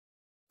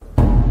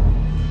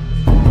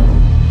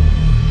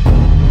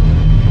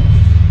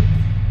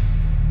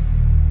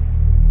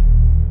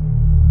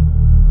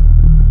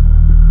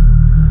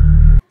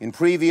In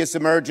previous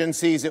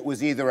emergencies, it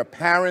was either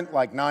apparent,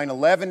 like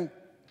 9/11,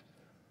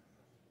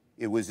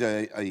 it was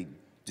a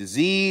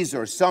disease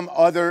or some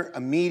other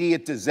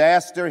immediate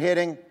disaster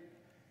hitting,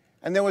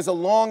 and there was a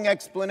long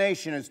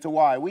explanation as to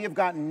why. We have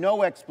gotten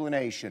no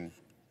explanation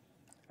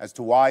as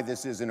to why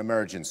this is an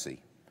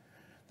emergency.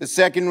 The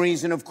second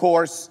reason, of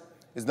course,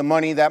 is the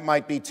money that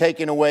might be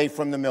taken away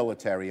from the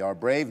military, our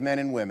brave men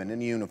and women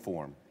in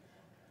uniform,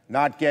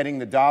 not getting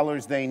the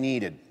dollars they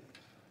needed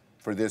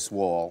for this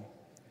wall.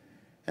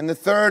 And the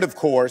third, of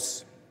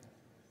course,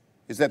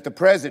 is that the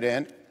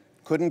president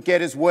couldn't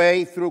get his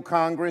way through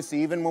Congress,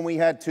 even when we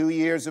had 2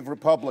 years of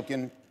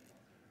Republican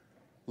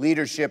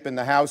leadership in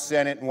the House,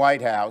 Senate, and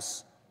White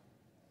House.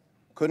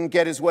 Couldn't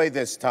get his way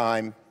this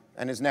time,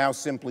 and is now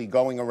simply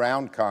going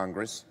around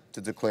Congress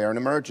to declare an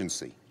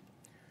emergency.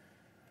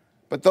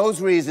 But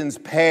those reasons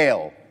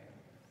pale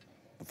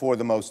before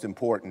the most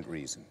important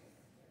reason.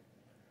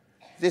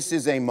 This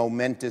is a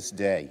momentous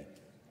day.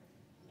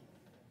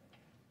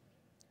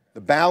 The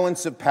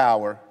balance of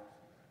power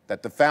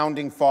that the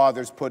Founding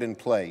Fathers put in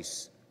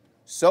place,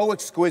 so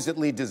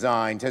exquisitely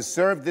designed, has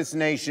served this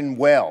nation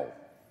well,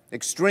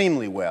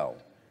 extremely well,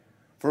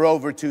 for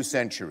over 2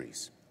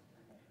 centuries.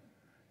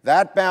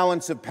 That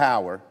balance of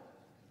power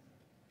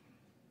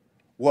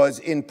was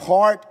in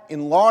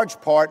large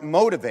part,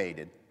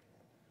 motivated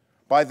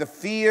by the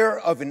fear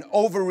of an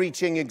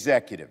overreaching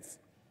executive.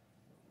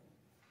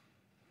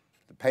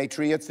 The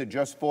Patriots had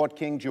just fought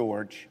King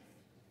George.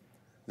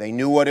 They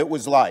knew what it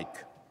was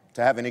like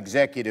to have an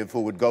executive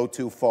who would go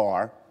too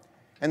far,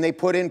 and they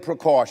put in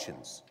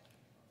precautions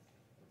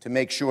to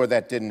make sure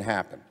that didn't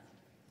happen.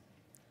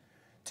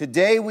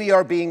 Today we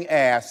are being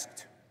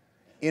asked,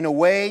 in a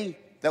way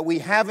that we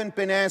haven't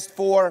been asked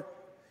for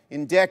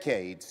in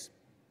decades,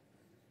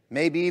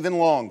 maybe even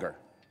longer,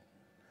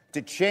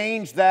 to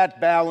change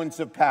that balance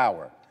of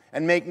power.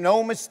 And make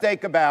no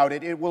mistake about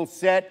it, it will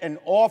set an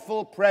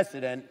awful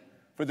precedent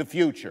for the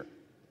future,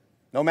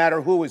 no matter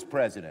who is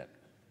president.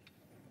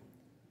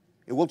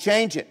 It will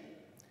change it.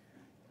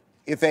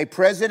 If a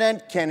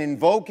president can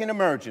invoke an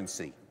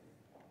emergency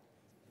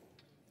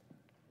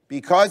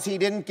because he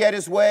didn't get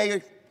his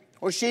way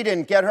or she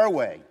didn't get her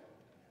way,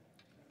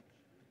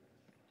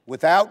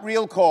 without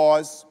real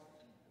cause,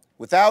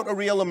 without a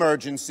real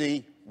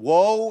emergency,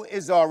 woe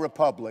is our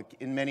republic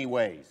in many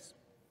ways,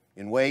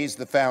 in ways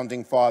the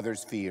Founding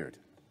Fathers feared.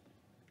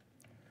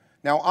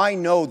 Now, I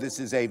know this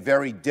is a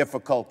very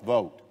difficult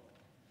vote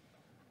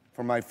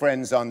for my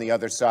friends on the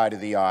other side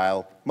of the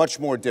aisle, much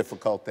more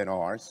difficult than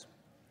ours.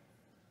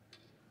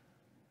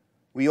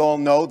 We all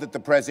know that the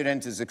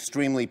president is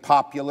extremely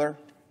popular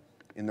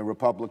in the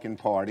Republican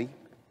Party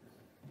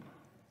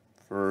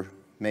for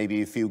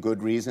maybe a few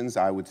good reasons.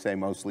 I would say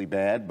mostly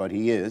bad, but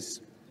he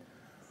is.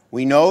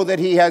 We know that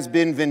he has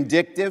been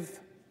vindictive,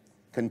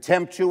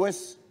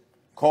 contemptuous,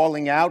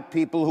 calling out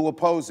people who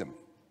oppose him.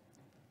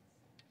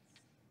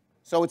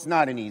 So it's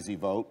not an easy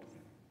vote.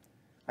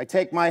 I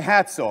take my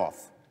hats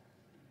off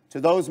to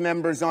those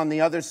members on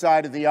the other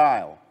side of the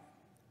aisle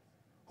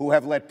who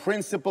have let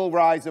principle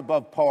rise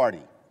above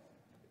party,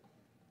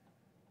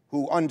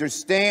 who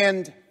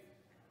understand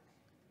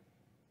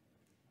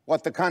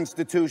what the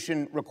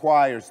Constitution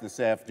requires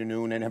this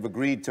afternoon and have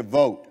agreed to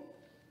vote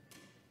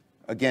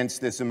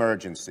against this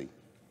emergency.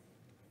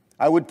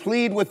 I would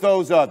plead with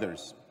those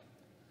others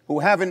who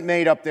haven't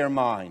made up their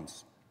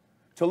minds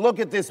to look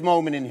at this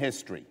moment in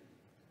history.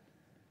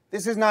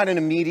 This is not an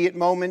immediate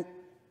moment.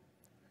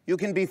 You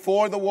can be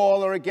for the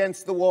wall or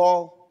against the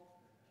wall.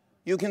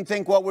 You can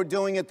think what we're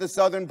doing at the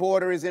southern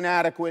border is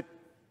inadequate.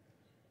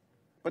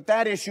 But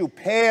that issue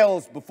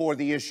pales before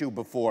the issue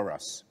before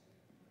us.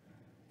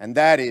 And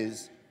that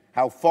is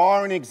how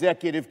far an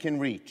executive can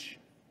reach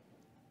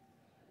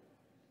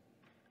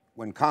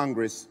when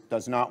Congress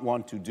does not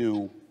want to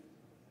do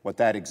what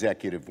that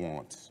executive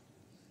wants.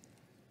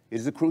 It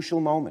is a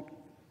crucial moment.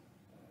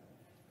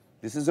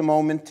 This is a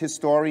moment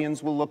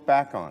historians will look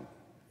back on.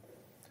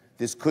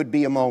 This could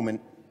be a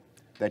moment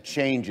that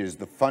changes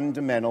the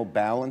fundamental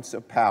balance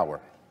of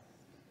power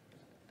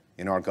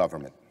in our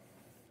government.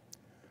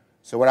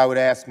 So what I would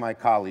ask my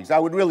colleagues, I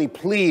would really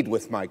plead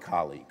with my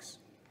colleagues.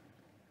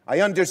 I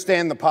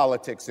understand the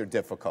politics are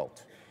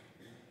difficult,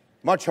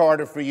 much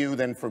harder for you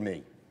than for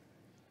me.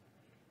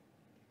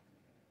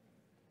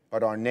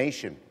 But our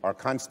nation, our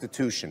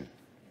Constitution,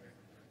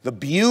 the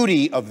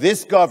beauty of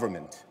this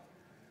government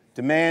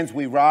demands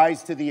we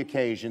rise to the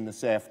occasion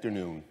this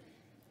afternoon.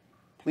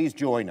 Please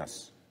join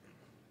us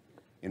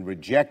in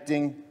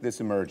rejecting this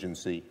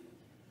emergency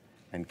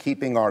and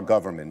keeping our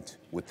government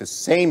with the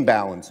same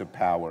balance of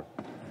power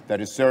that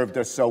has served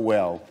us so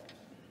well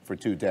for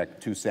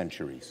 2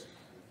 centuries.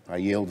 I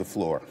yield the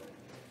floor.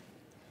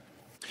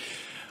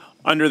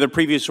 Under the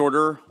previous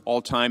order,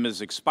 all time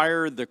has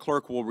expired. The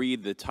clerk will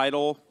read the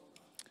title.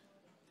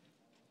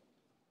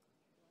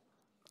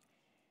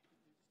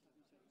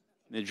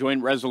 The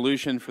joint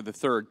resolution for the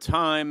third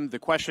time. The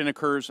question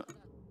occurs.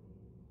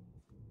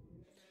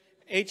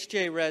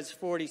 HJ Res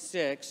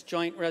 46,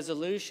 joint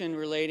resolution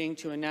relating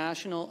to a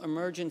national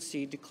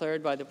emergency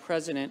declared by the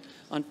President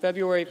on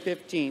February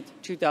 15,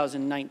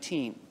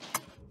 2019.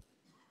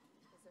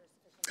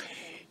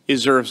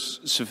 Is there a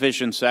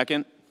sufficient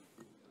second?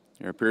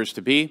 There appears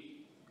to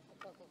be.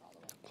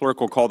 Clerk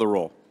will call the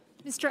roll.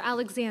 Mr.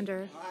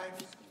 Alexander.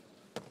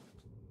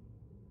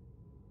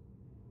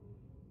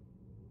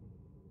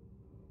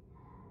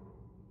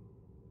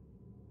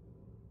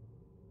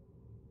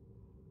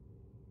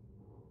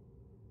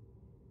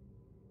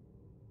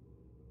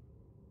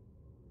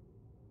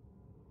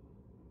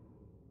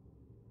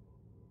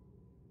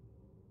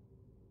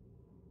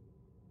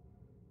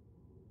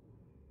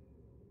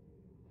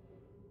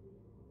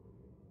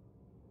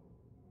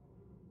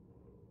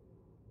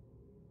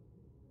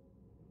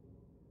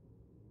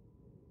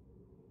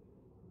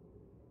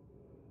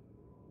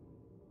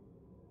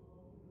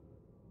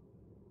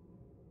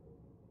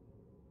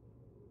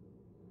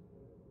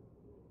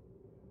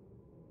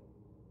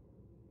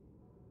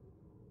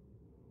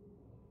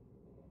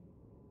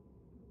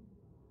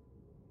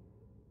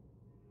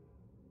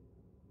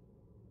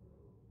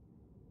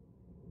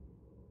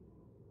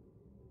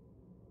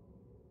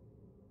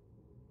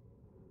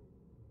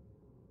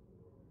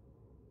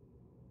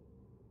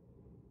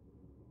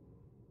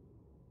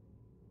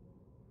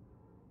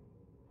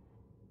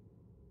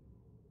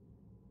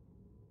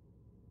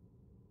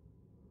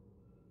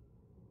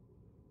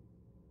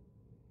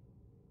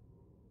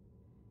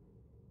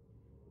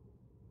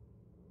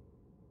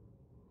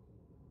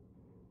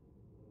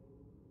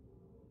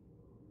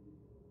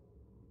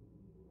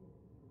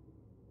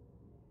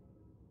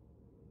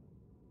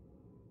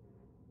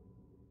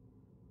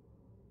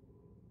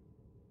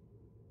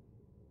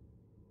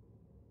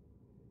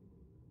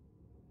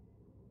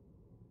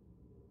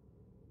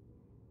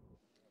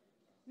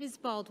 Ms.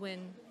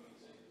 Baldwin,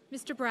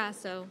 Mr.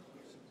 Brasso,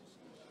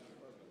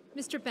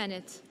 Mr.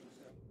 Bennett,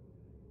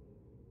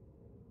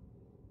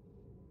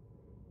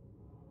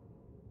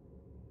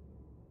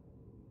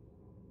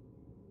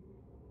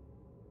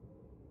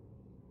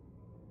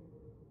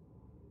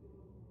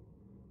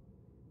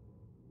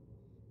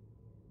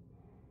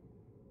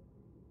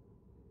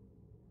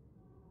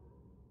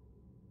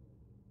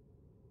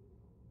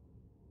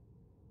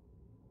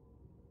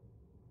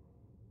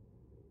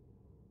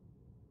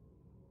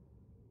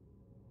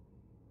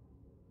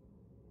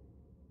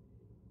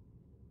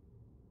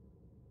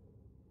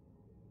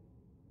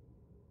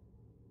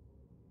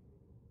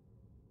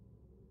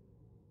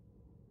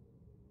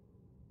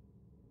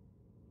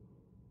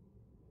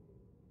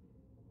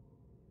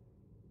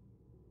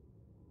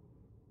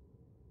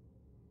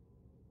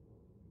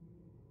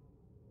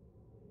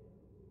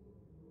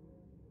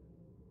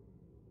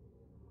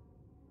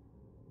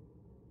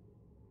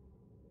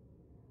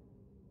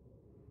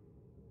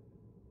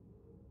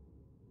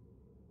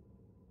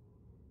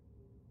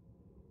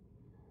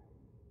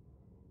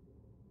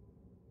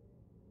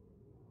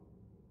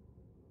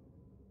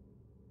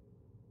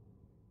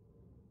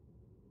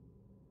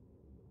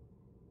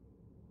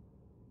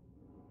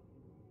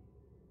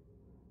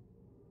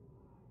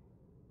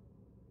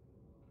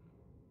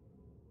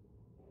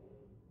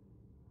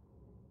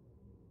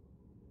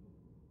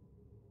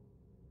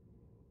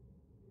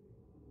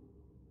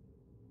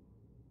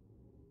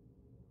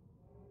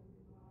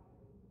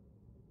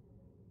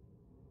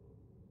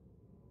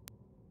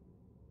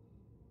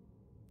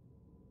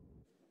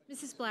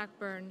 Mrs.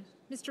 Blackburn,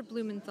 Mr.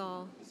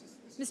 Blumenthal,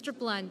 Mr.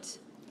 Blunt,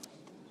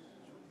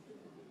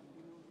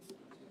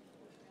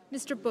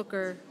 Mr.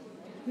 Booker,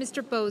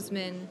 Mr.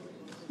 Bozeman,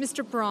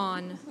 Mr.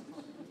 Braun,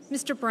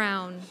 Mr.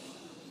 Brown,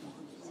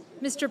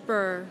 Mr.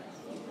 Burr,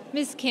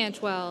 Ms.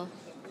 Cantwell,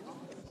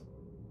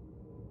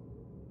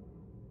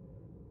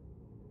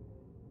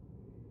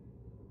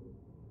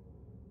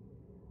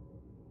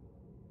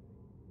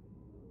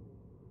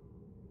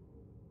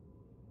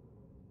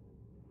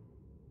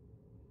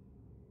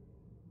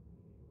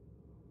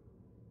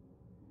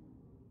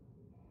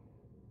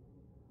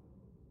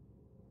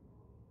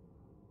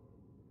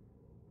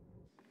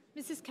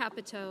 Mrs.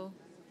 Capito,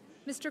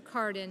 Mr.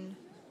 Cardin,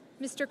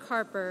 Mr.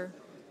 Carper,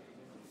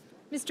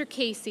 Mr.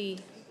 Casey,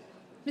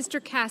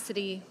 Mr.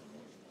 Cassidy,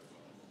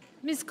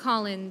 Ms.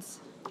 Collins,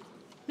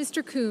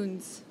 Mr.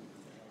 Coons,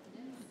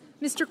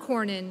 Mr.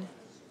 Cornyn,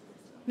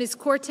 Ms.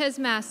 Cortez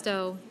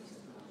Masto,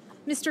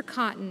 Mr.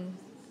 Cotton,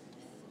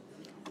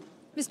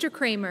 Mr.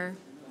 Kramer,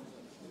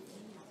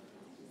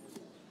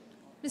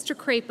 Mr.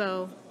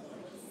 Crapo,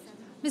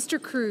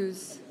 Mr.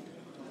 Cruz,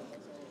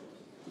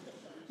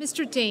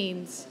 Mr.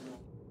 Daines,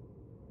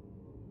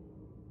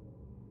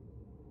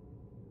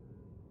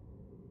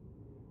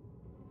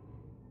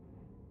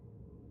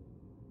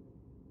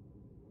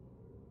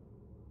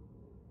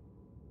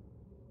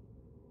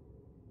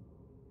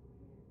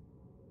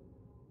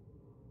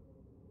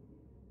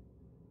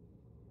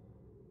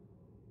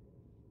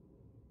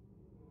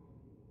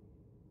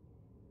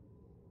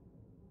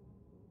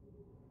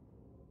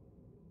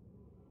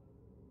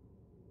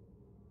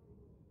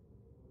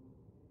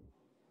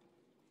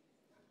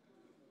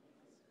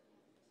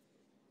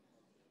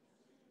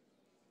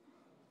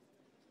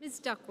 Ms.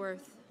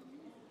 Duckworth,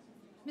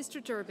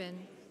 Mr.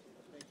 Durbin.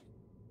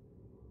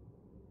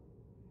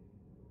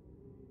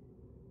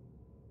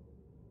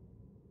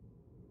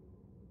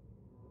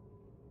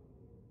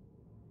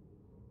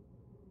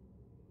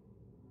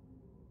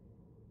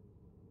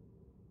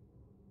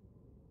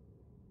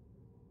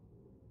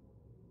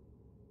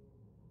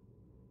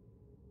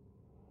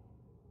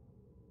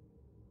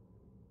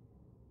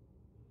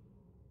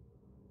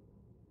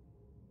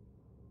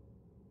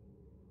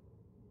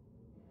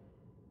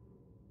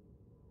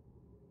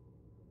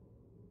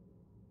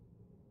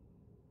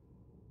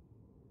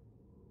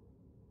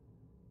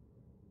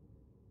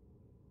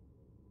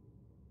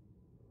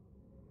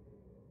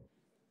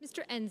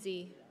 Mr.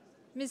 Enzi,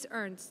 Ms.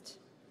 Ernst,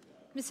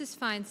 Mrs.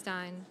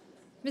 Feinstein,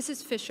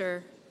 Mrs.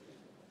 Fisher,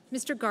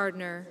 Mr.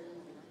 Gardner,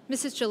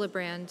 Mrs.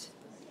 Gillibrand,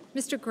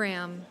 Mr.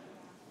 Graham,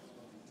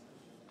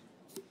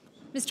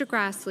 Mr.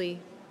 Grassley,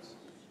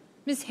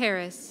 Ms.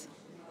 Harris,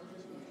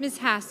 Ms.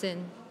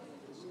 Hassan,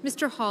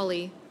 Mr.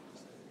 Hawley,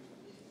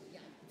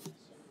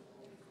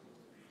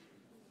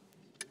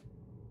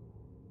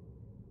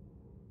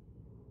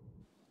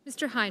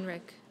 Mr.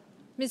 Heinrich,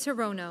 Ms.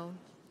 Hirono,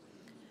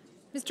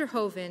 Mr.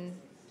 Hoven,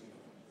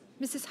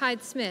 Mrs.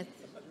 Hyde-Smith,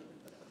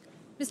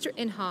 Mr.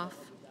 Inhofe,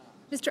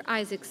 Mr.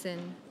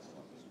 Isaacson,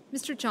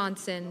 Mr.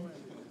 Johnson,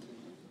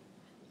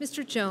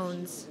 Mr.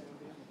 Jones,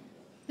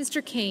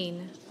 Mr.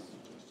 Kane,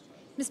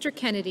 Mr.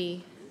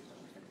 Kennedy,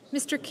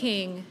 Mr.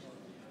 King,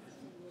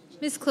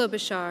 Ms.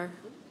 Klobuchar,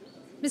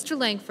 Mr.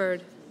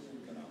 Langford,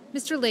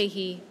 Mr.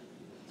 Leahy,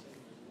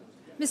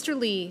 Mr.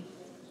 Lee,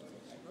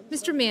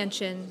 Mr.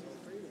 Manchin,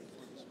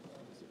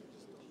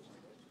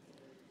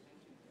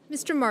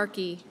 Mr.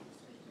 Markey,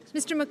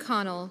 Mr.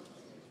 McConnell,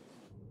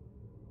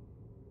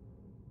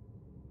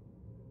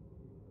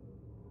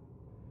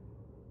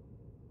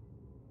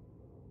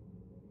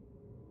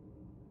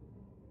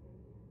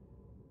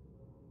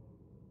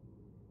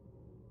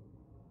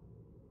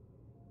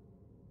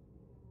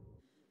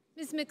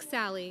 Ms.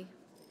 McSally,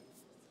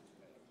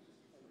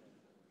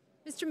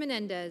 Mr.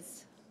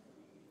 Menendez,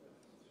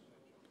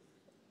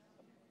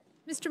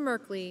 Mr.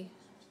 Merkley,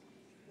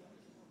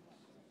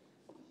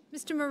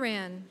 Mr.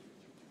 Moran,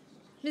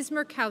 Ms.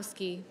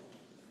 Murkowski,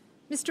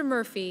 Mr.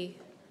 Murphy,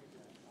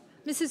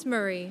 Mrs.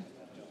 Murray,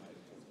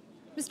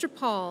 Mr.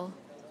 Paul,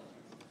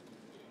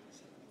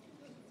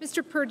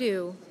 Mr.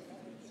 Perdue,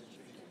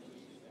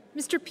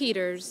 Mr.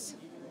 Peters,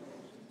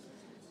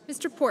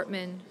 Mr.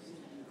 Portman,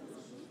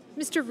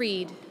 Mr.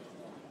 Reed,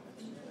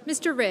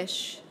 Mr.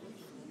 Risch,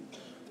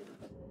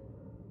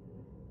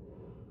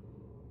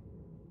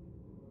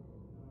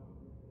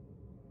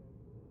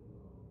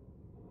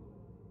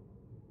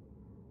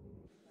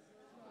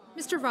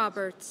 Mr.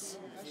 Roberts,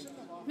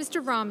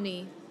 Mr.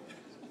 Romney,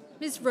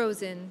 Ms.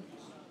 Rosen,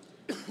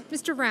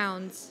 Mr.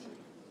 Rounds,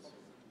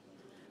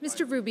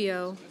 Mr.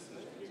 Rubio,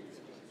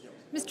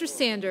 Mr.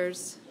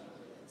 Sanders,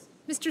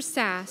 Mr.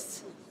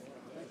 Sass,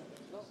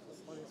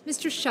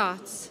 Mr.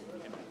 Schatz,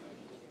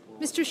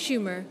 Mr.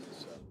 Schumer,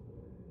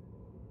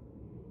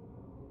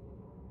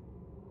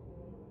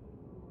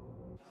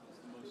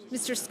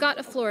 Mr. Scott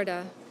of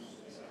Florida,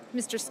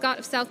 Mr. Scott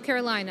of South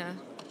Carolina,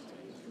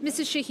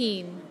 Mrs.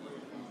 Shaheen,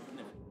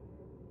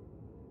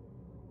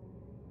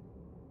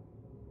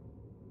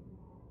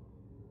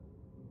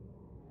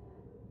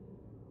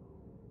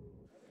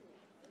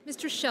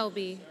 Mr.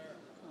 Shelby,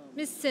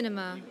 Ms.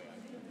 Sinema,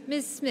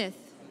 Ms.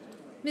 Smith,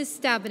 Ms.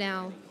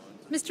 Stabenow,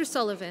 Mr.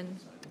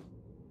 Sullivan,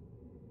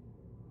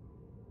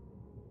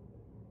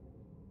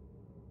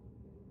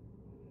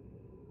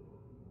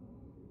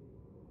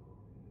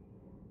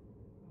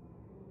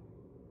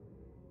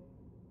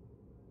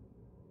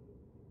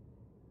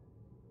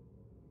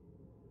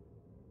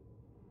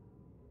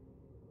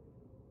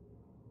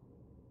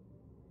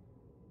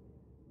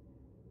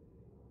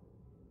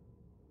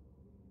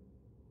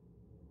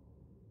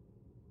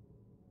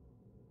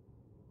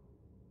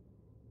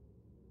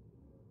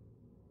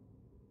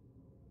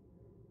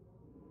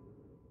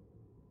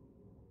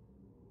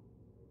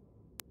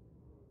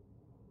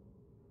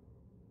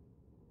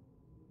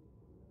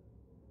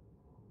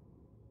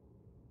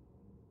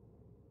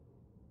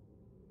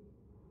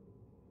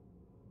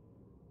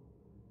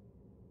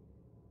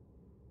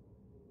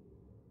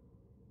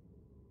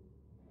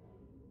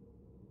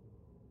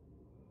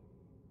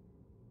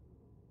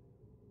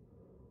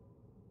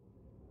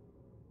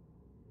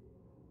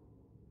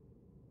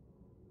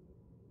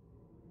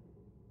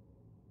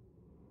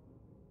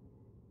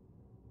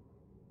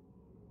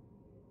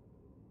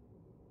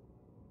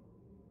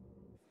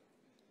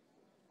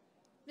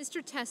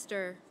 Mr.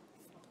 Tester,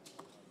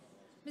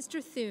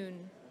 Mr.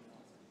 Thune,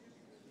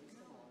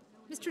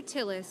 Mr.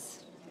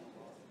 Tillis,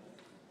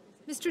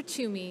 Mr.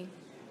 Toomey,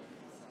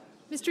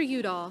 Mr.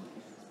 Udall,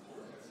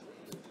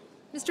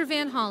 Mr.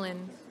 Van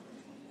Hollen,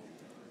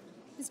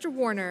 Mr.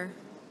 Warner,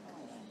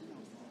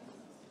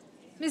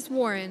 Ms.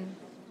 Warren,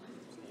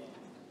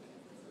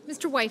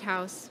 Mr.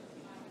 Whitehouse,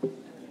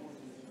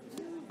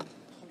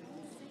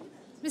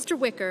 Mr.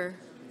 Wicker,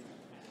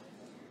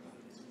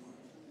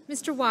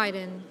 Mr.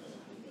 Wyden,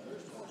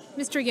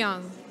 Mr.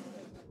 Young,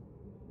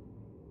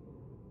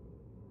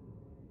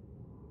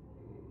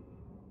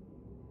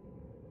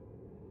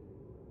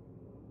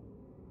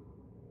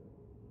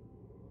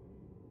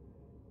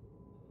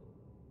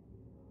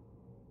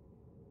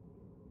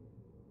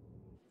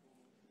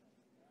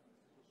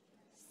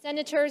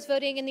 Senators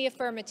voting in the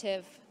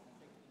affirmative: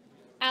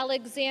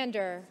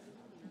 Alexander,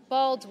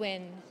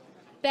 Baldwin,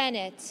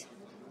 Bennett,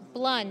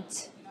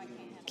 Blunt,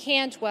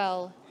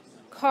 Cantwell,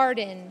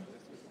 Cardin,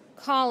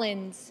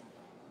 Collins,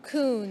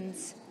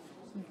 Coons,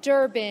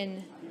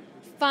 Durbin,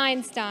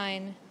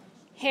 Feinstein,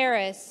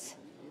 Harris,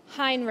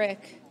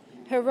 Heinrich,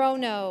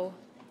 Hirono,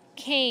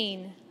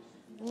 Kane,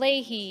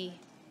 Leahy,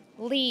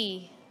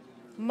 Lee,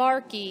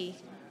 Markey,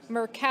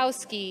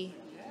 Murkowski,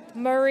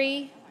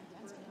 Murray,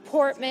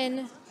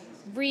 Portman,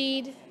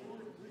 Reed,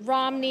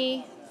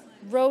 Romney,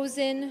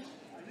 Rosen,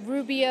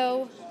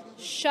 Rubio,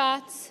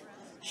 Schatz,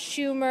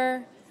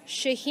 Schumer,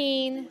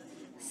 Shaheen,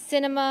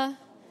 Sinema,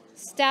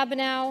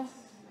 Stabenow,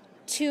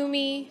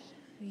 Toomey,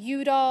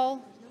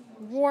 Udall,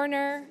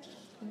 Warner,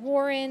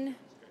 Warren,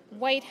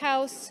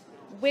 Whitehouse,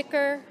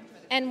 Wicker,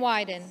 and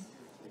Wyden.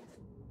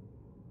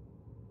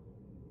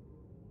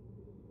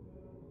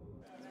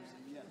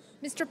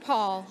 Mr.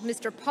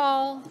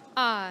 Paul,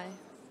 aye.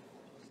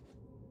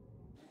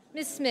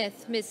 Ms.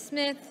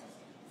 Smith,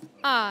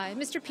 aye.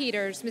 Mr.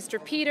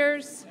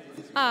 Peters,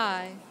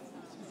 aye.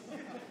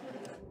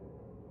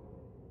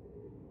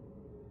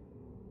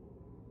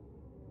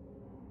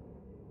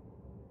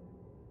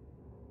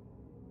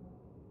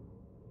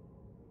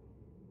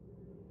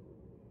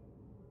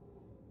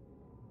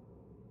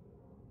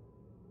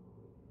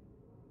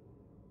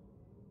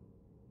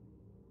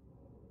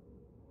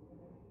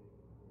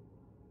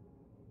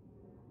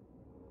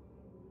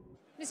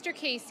 Mr.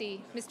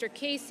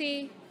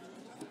 Casey,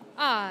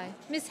 aye.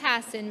 Ms.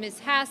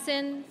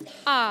 Hassan,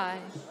 aye.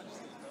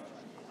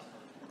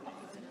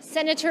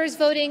 Senators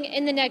voting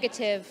in the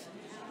negative: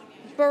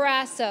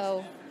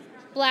 Barrasso,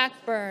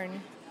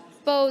 Blackburn,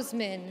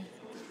 Bozeman,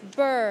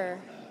 Burr,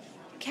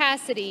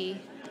 Cassidy,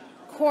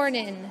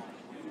 Cornyn,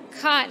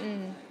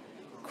 Cotton,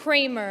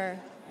 Kramer,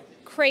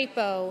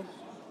 Crapo,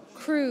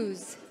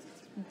 Cruz,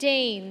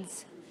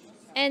 Daines,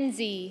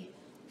 Enzi,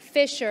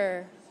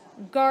 Fisher,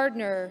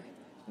 Gardner,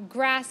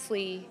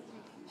 Grassley,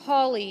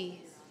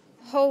 Hawley,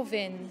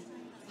 Hoven,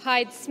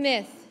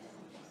 Hyde-Smith,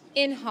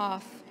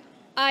 Inhofe,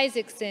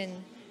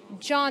 Isaacson,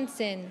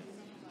 Johnson,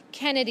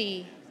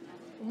 Kennedy,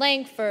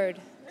 Langford,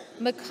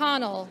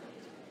 McConnell,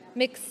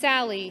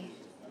 McSally,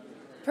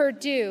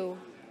 Perdue,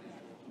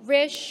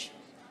 Risch,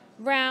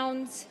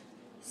 Rounds,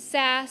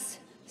 Sass,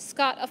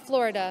 Scott of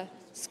Florida,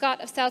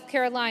 Scott of South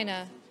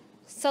Carolina,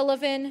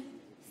 Sullivan,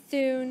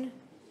 Thune,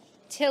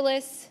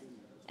 Tillis,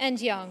 and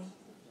Young.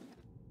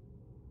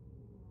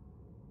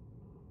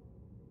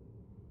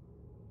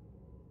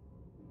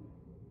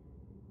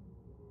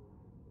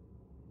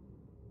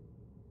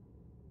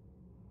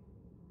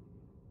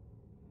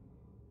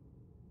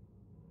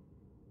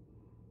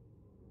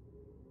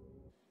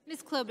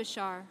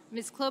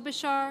 Ms.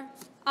 Klobuchar,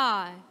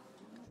 aye.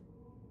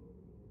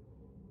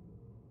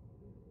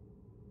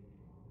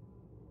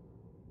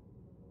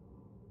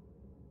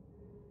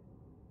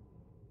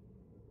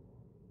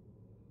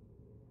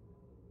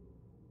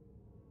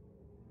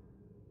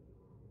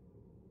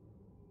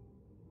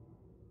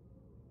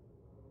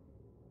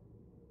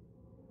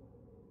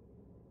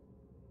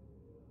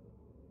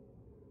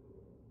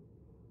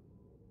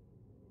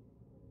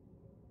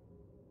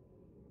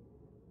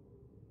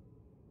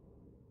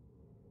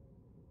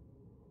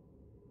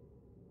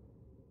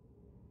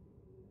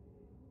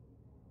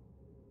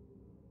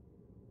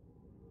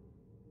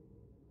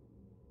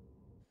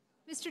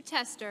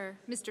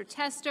 Mr.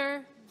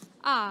 Tester,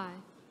 aye.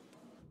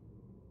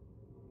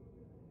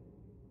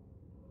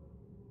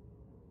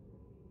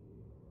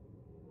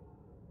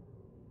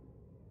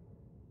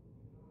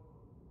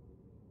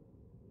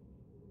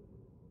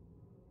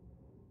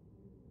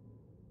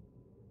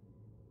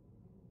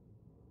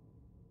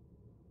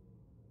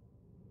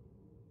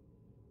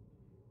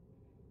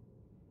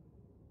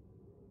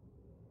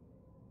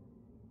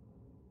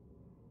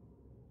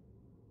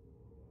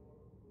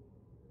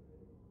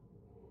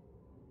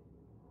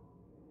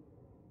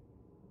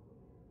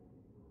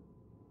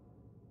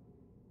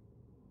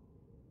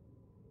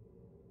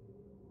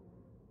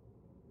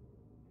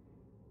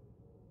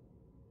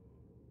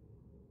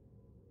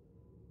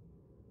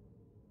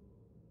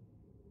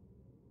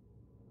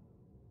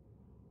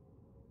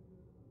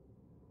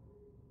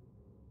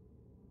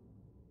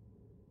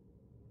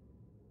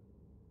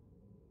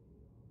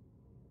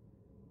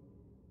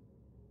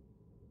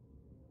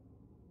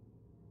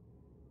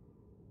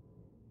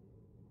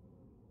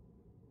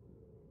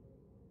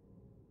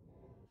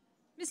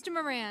 Mr.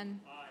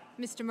 Moran.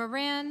 Aye. Mr.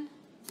 Moran,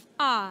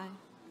 aye.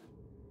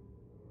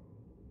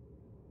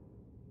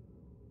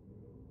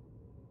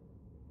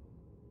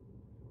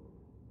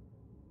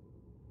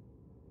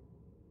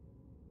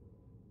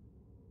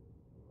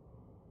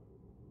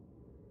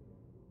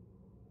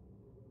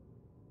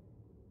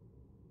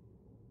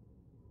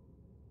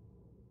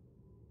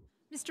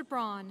 Mr.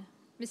 Braun.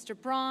 Mr.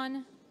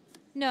 Braun,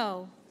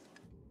 no.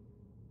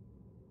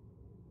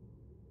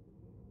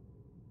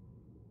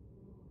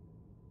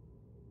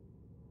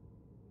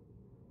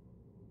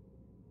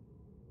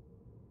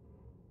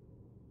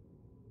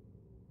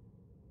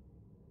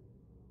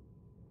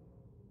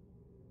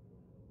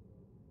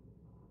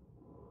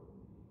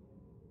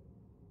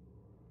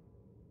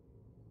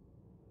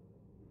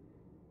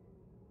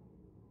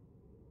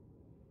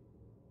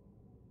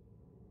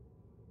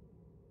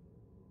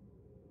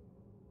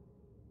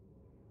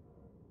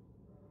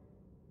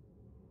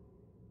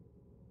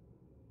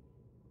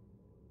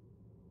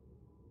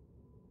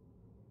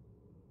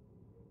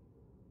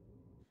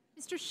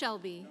 Mr.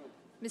 Shelby.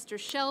 Mr.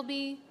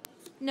 Shelby,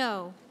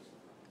 no.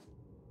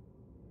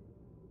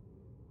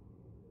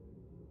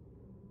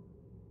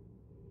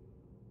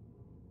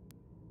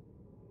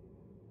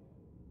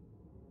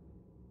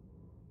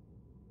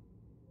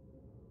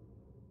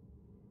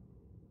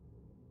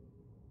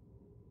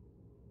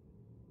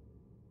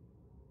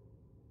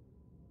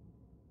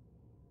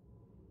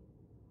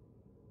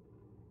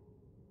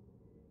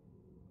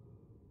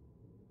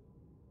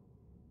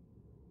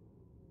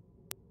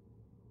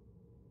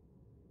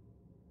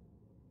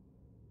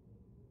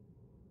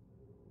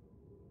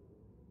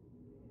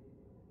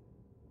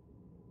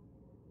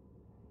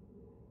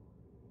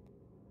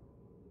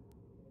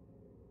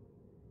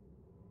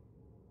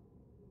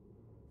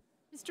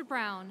 Mr.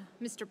 Brown.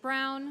 Mr.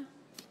 Brown,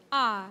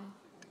 aye.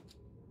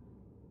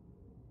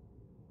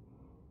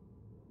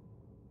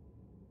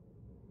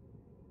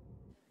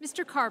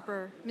 Mr.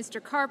 Carper.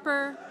 Mr.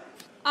 Carper,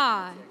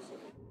 aye.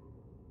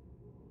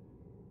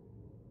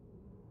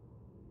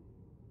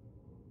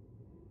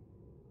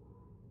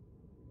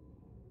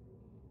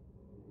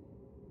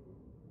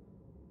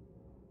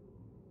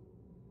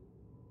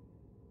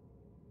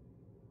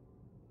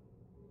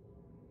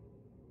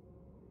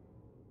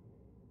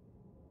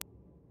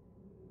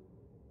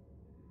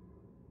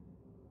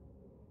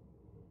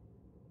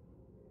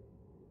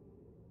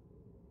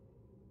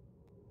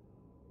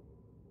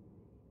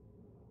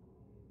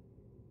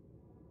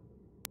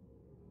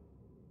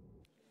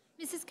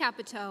 Mrs.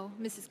 Capito.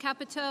 Mrs.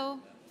 Capito,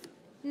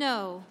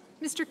 no.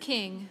 Mr.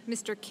 King.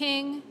 Mr.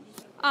 King,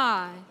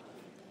 aye.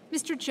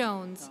 Mr.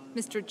 Jones.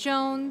 Mr.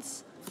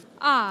 Jones,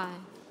 aye.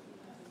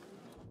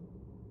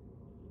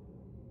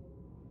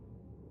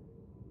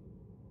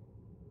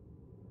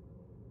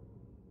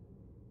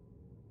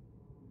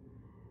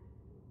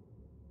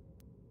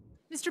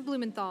 Mr.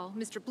 Blumenthal.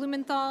 Mr.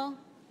 Blumenthal,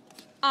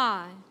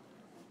 aye.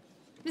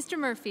 Mr.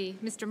 Murphy.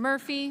 Mr.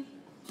 Murphy,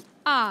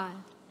 aye.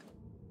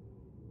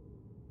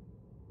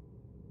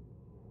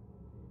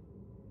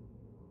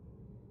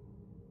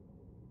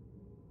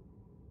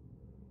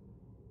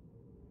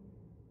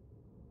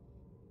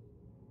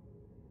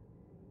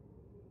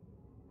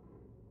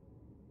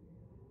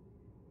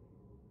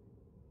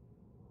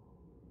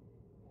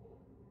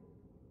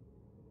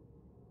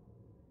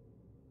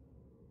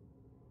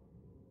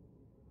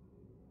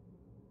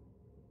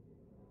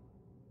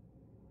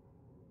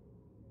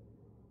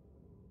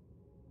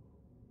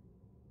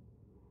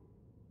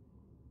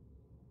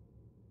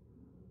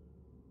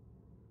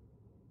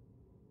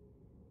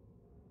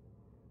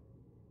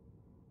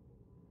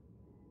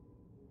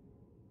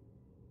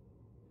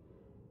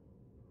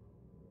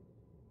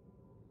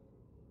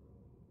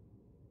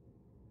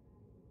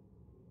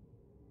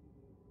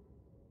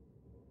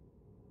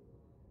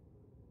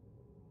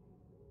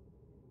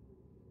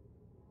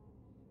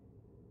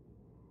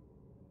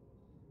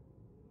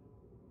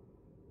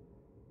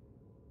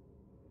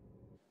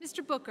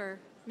 Mr. Booker.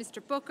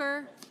 Mr.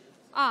 Booker,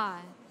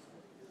 aye.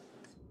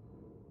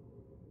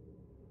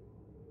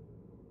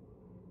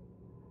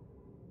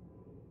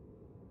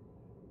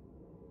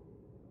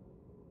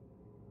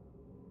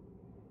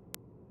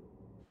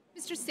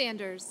 Mr.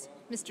 Sanders.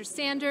 Mr.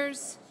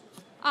 Sanders,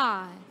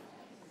 aye.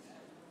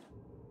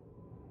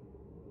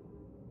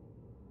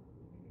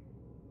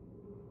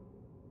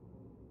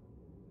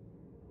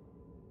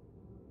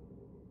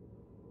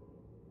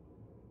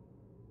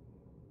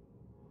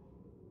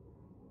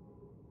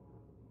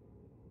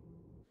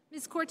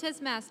 Ms. Cortez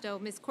Masto.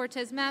 Ms.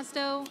 Cortez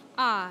Masto,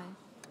 aye.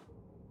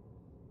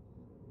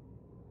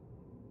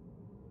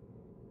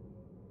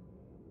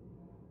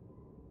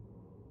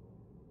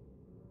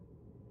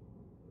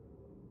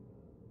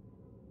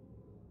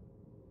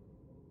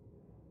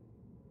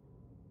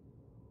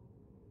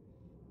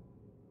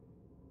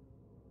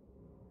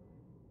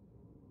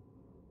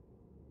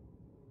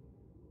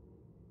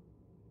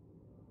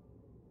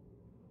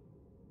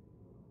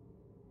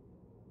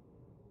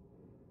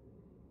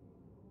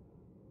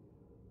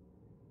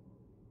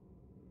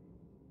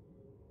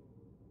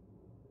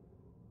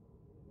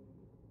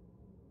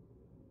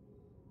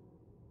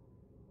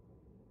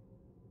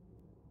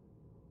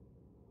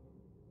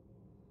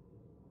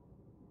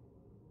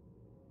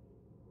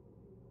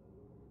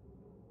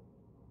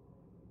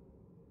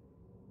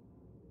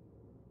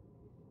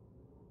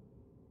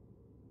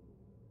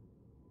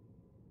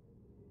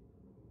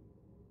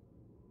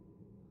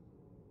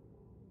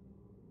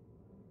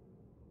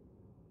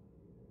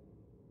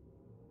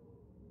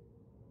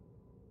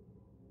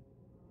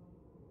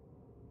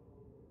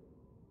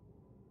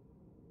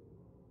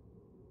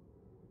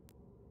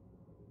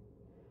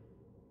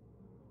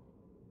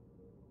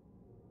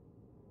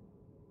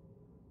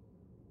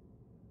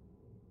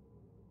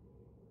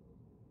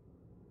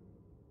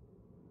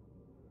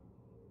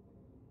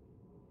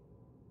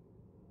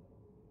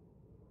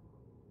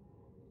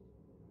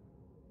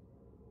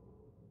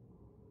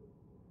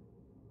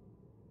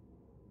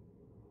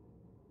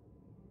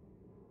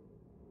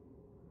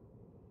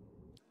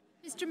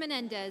 Mr.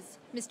 Menendez.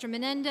 Mr.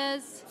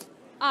 Menendez,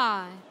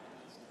 aye.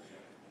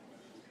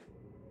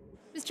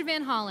 Mr.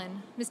 Van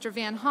Hollen. Mr.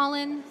 Van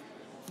Hollen,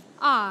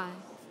 aye.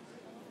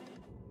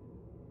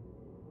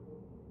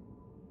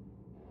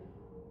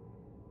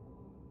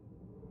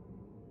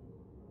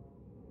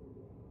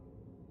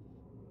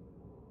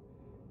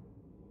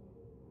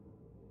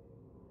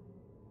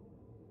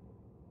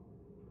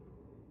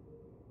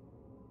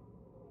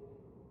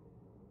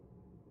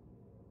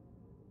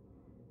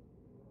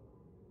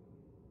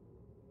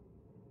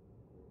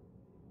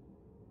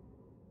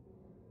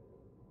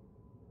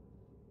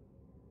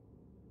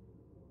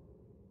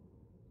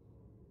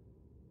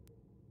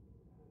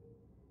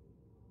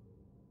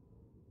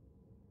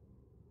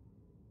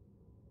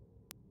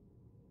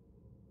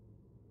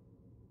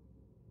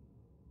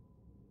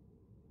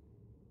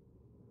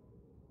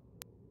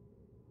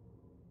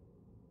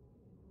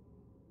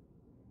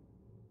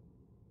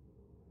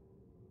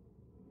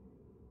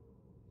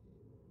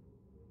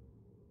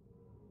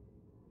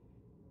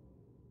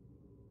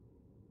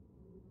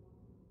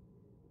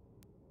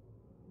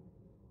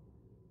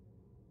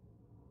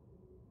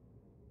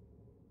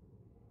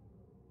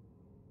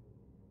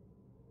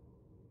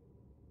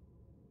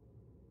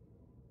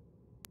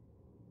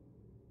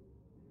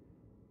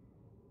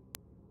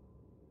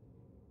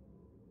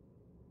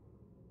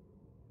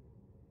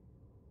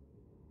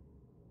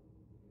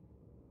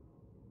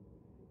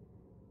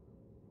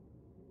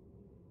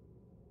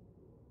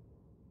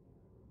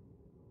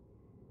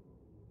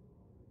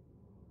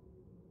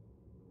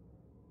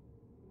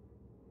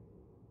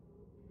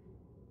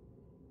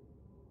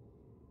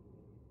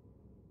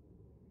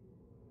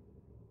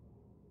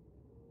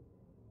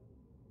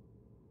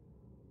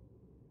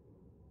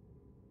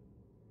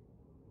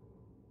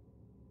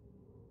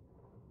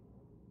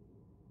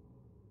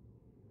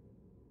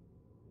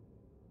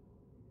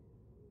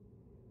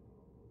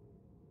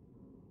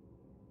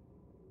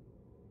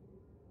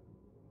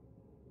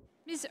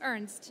 Ms.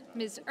 Ernst,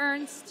 Ms.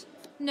 Ernst,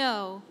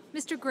 no.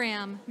 Mr.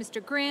 Graham,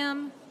 Mr.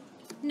 Graham,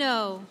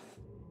 no.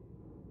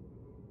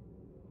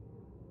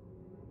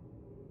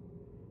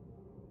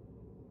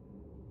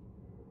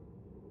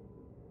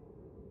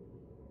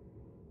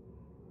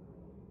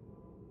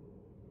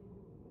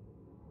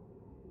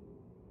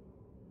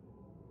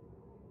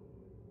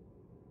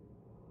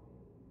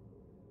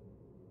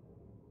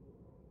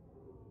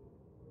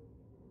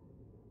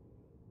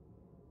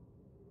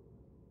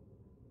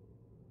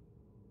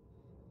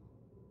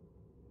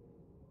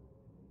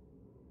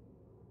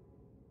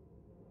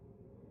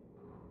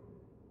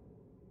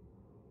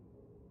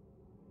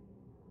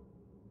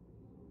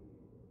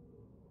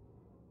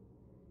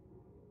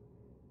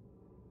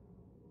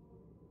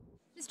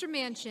 Mr.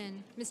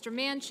 Manchin, Mr.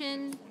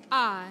 Manchin,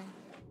 aye.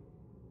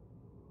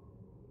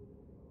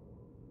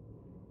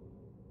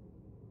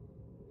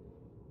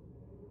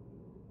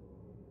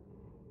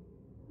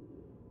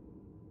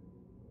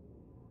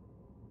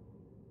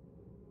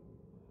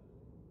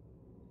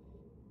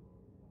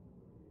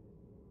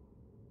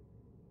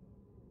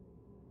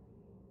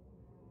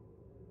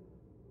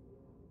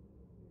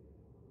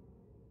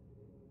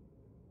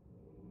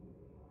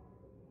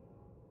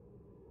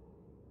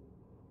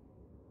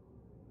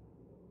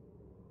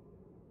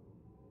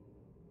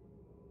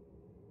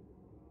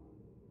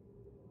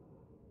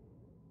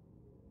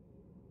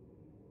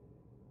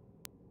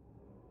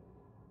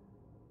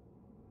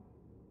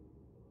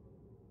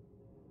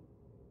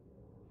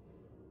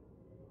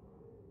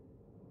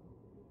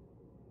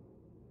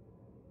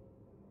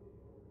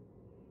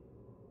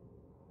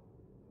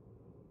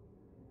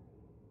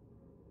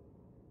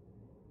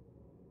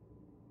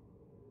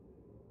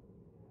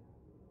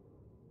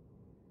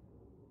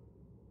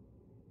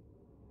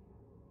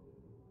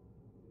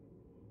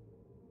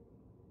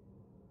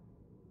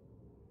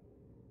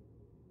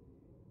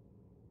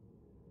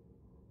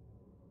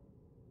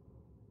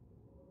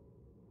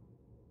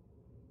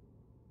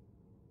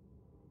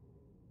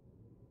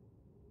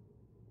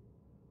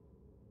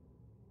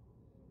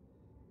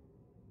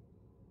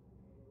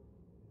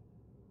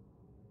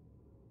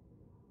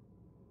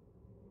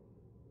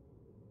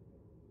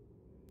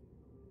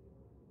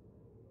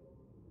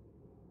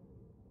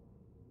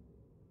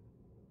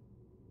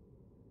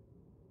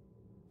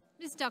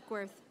 Ms.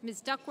 Duckworth,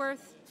 Ms.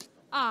 Duckworth,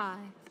 aye.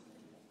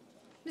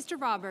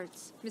 Mr.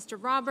 Roberts, Mr.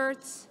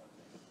 Roberts,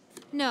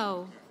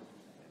 no.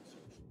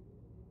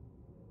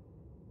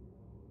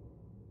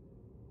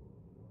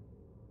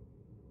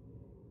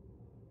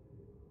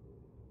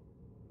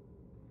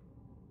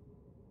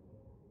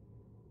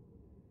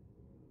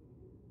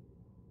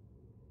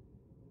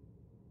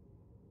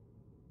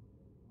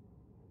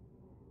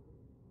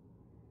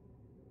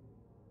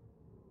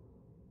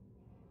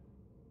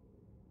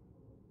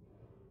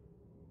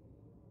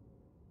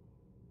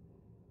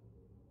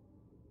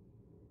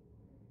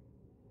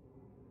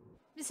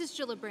 Mrs.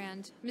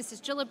 Gillibrand,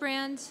 Mrs.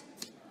 Gillibrand,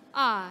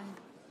 aye.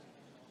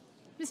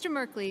 Mr.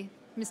 Merkley,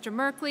 Mr.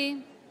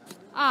 Merkley,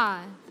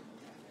 aye.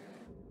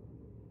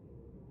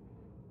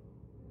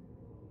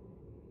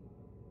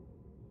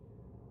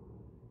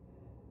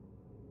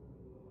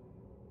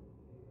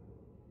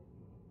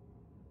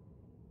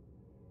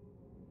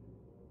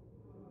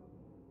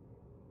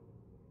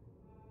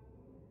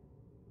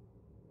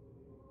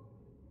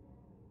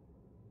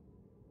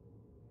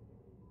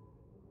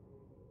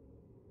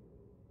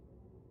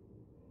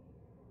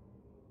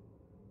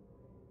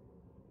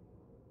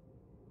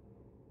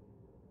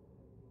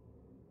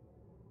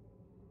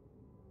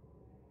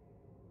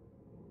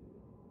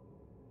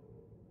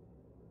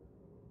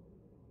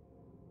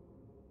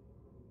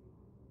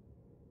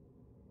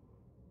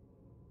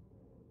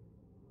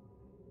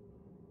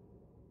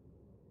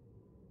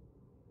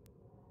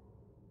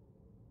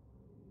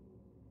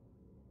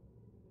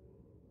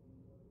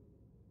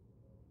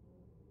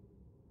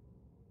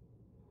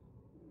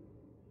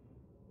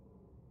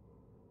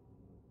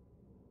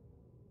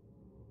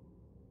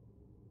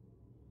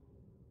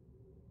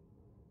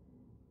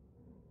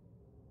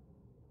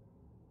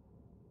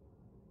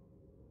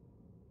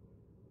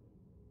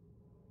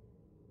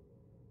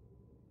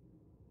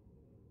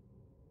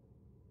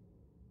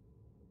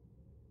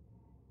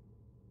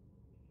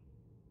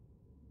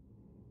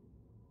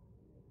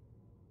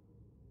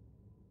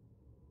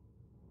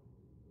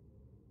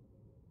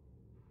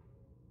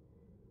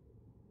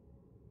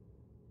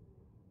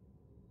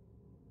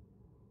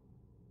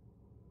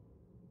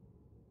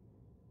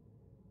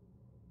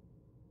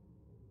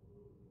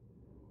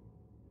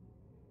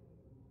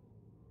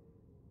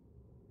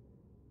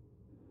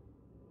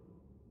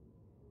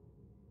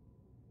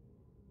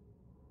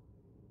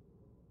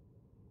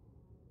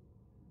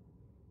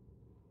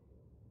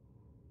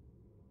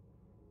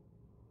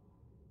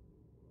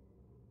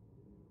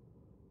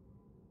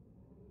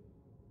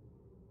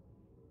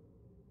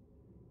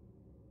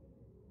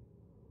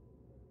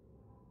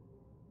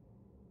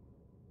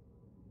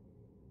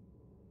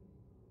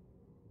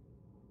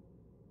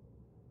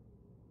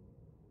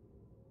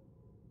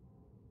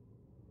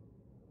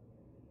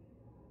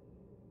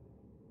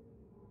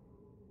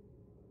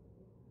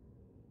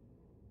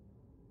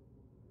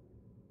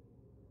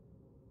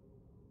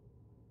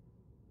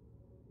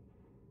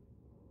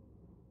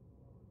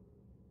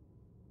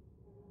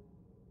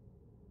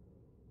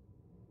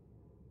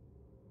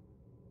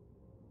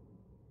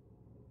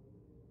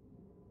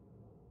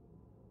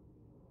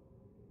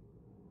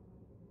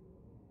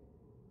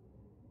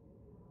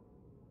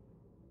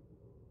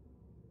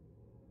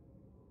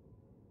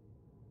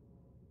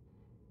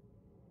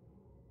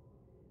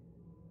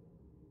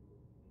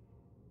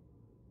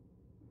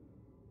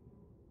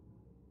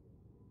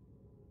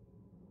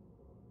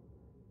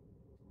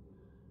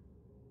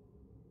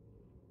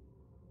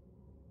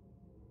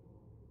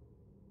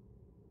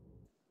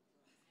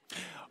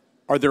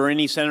 Are there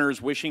any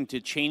senators wishing to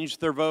change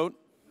their vote?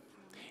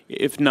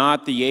 If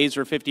not, the yeas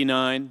are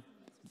 59,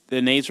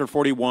 the nays are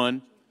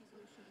 41.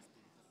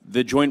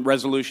 The joint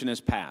resolution is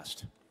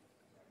passed.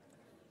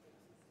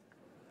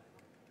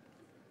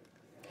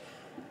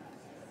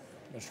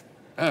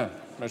 Mr.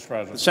 The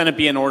President, Senate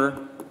be in order.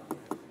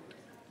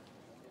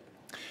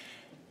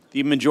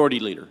 The Majority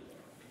Leader.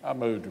 I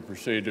move to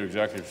proceed to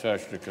executive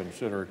session to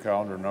consider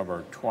calendar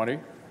number 20.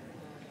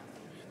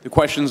 The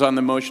questions on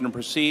the motion to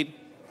proceed.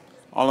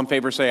 All in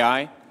favor say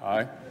aye.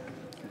 Aye.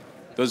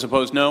 Those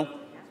opposed, no.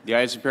 The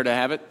ayes appear to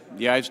have it.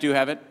 The ayes do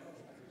have it.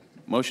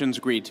 Motion's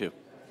agreed to.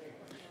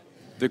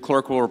 The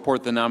clerk will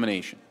report the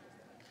nomination.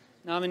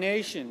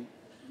 Nomination,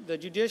 the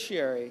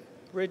Judiciary,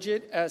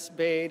 Bridget S.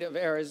 Bade of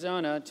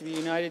Arizona to be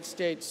United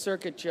States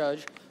Circuit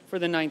Judge for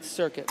the Ninth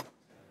Circuit.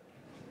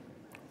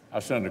 I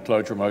send a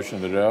cloture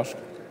motion to the desk.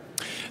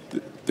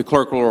 The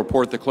clerk will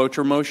report the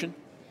cloture motion.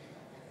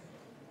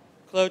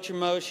 Cloture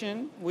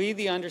motion, we,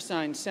 the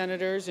undersigned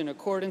senators, in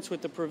accordance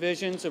with the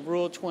provisions of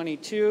Rule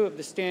 22 of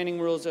the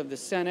Standing Rules of the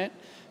Senate,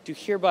 do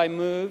hereby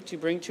move to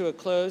bring to a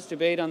close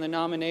debate on the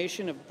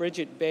nomination of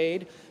Bridget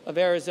Bade of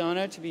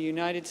Arizona to be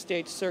United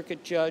States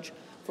Circuit Judge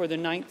for the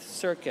Ninth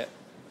Circuit.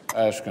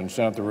 I ask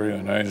consent the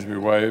reading of the names be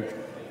waived.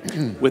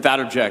 Without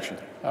objection.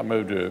 I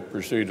move to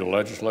proceed to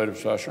legislative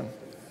session.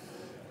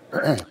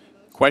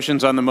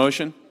 Questions on the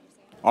motion?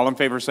 All in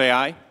favor say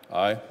aye.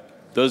 Aye.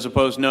 Those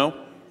opposed, no.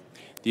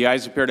 The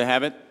ayes appear to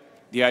have it.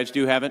 The ayes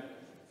do have it.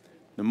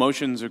 The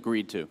motion's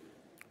agreed to.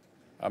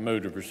 I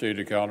move to proceed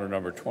to calendar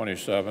number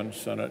 27,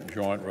 Senate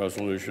Joint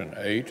Resolution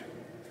 8.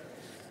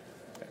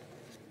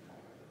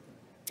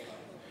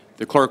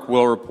 The clerk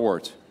will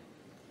report.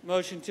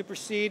 Motion to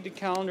proceed to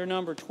calendar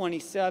number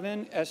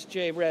 27,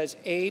 SJ Res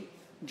 8,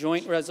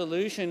 joint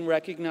resolution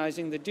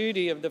recognizing the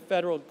duty of the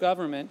federal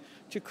government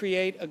to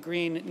create a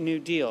Green New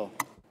Deal.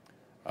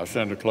 I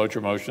send a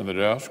cloture motion to the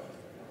desk.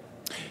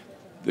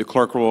 The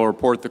clerk will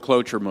report the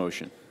cloture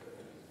motion.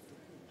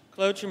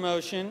 Cloture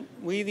motion,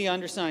 we, the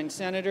undersigned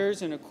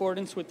senators, in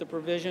accordance with the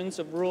provisions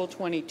of Rule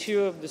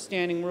 22 of the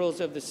Standing Rules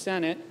of the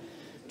Senate,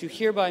 do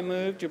hereby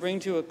move to bring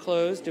to a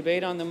close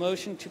debate on the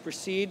motion to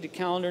proceed to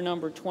calendar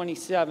number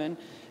 27,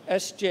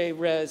 SJ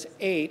Res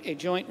 8, a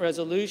joint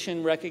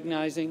resolution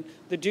recognizing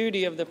the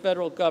duty of the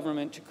federal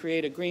government to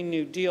create a Green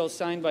New Deal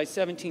signed by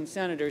 17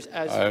 senators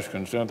as... I ask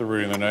consent the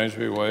reading of the names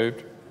be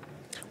waived.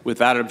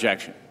 Without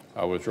objection.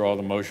 I withdraw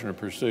the motion to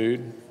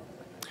proceed.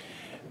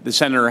 The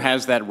senator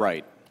has that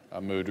right. I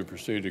move to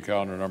proceed to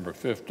calendar number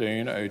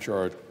 15,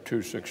 H.R.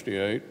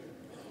 268.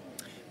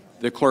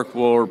 The clerk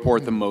will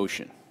report the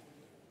motion.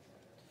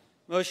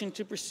 Motion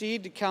to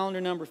proceed to calendar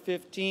number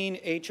 15,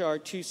 H.R.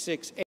 268.